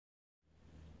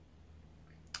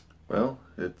Well,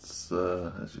 it's,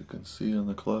 as you can see on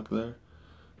the clock there,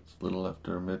 it's a little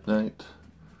after midnight,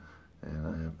 and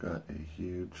I have got a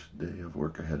huge day of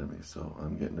work ahead of me, so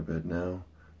I'm getting to bed now.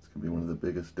 It's going to be one of the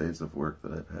biggest days of work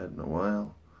that I've had in a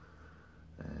while,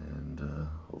 and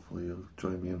hopefully you'll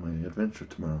join me in my adventure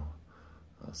tomorrow.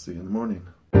 I'll see you in the morning.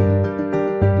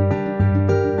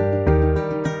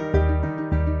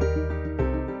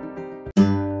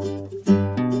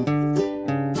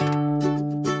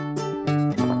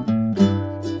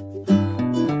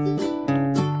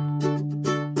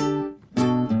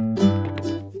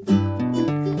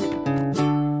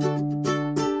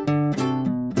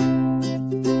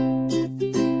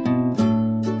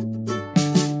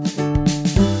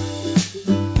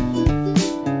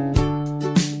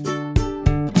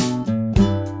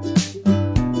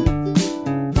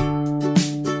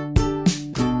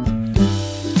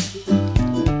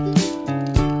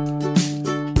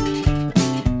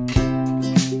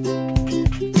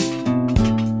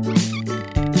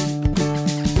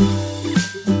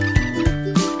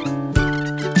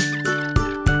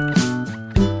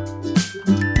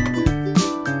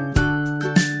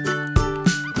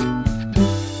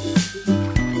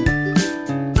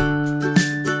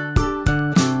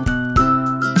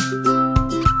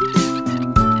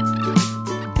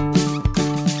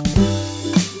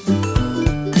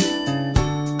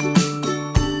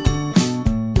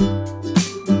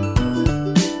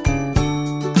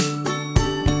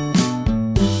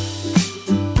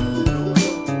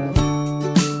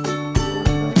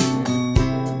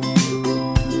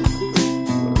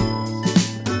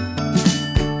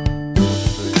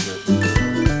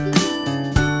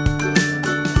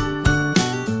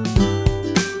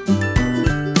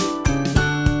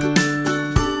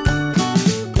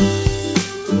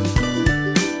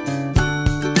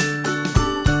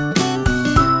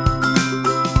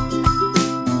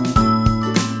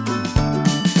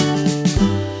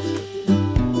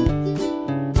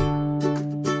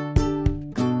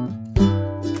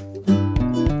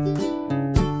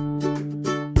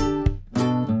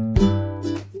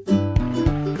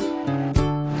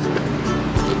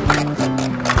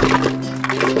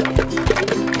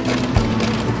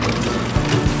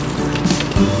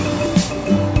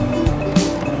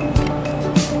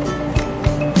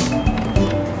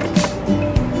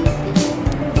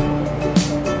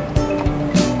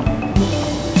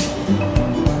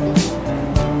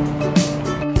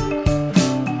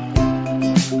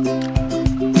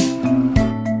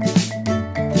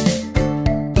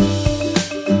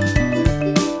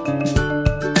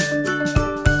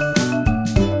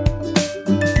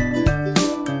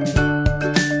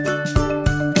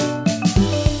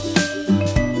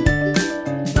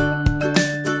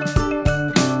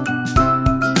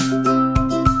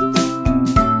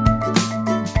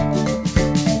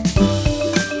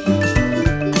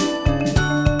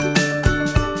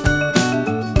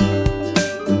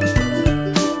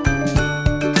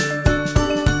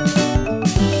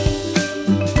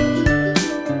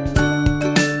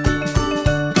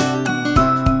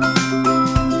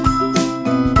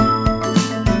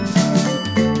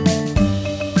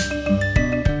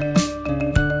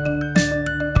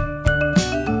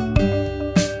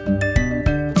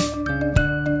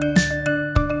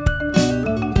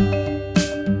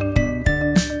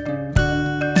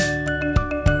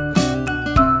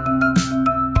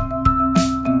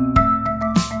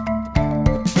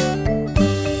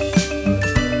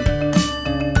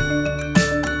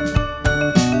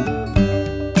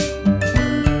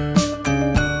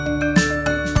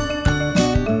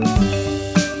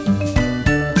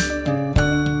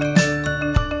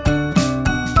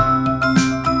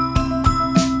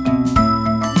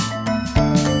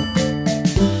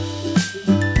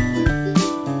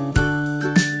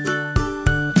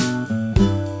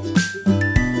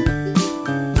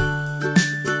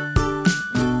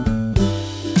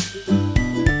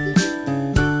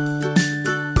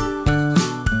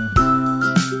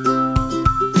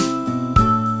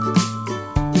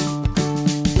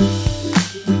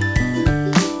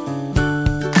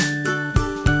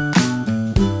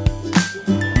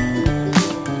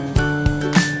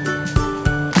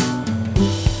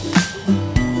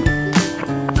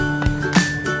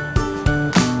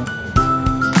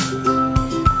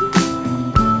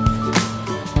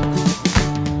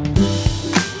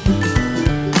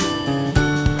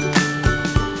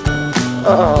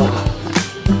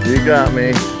 Oh, you got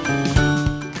me.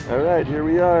 Alright, here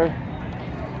we are.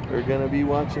 We're gonna be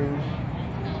watching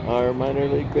our minor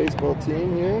league baseball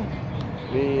team here.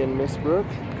 Me and Miss Brooke.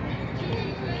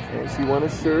 And she won a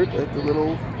shirt at the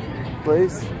little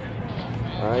place.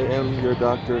 I am your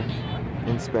doctor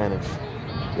in Spanish.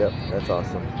 Yep, that's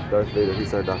awesome. Darth Vader,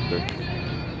 he's our doctor.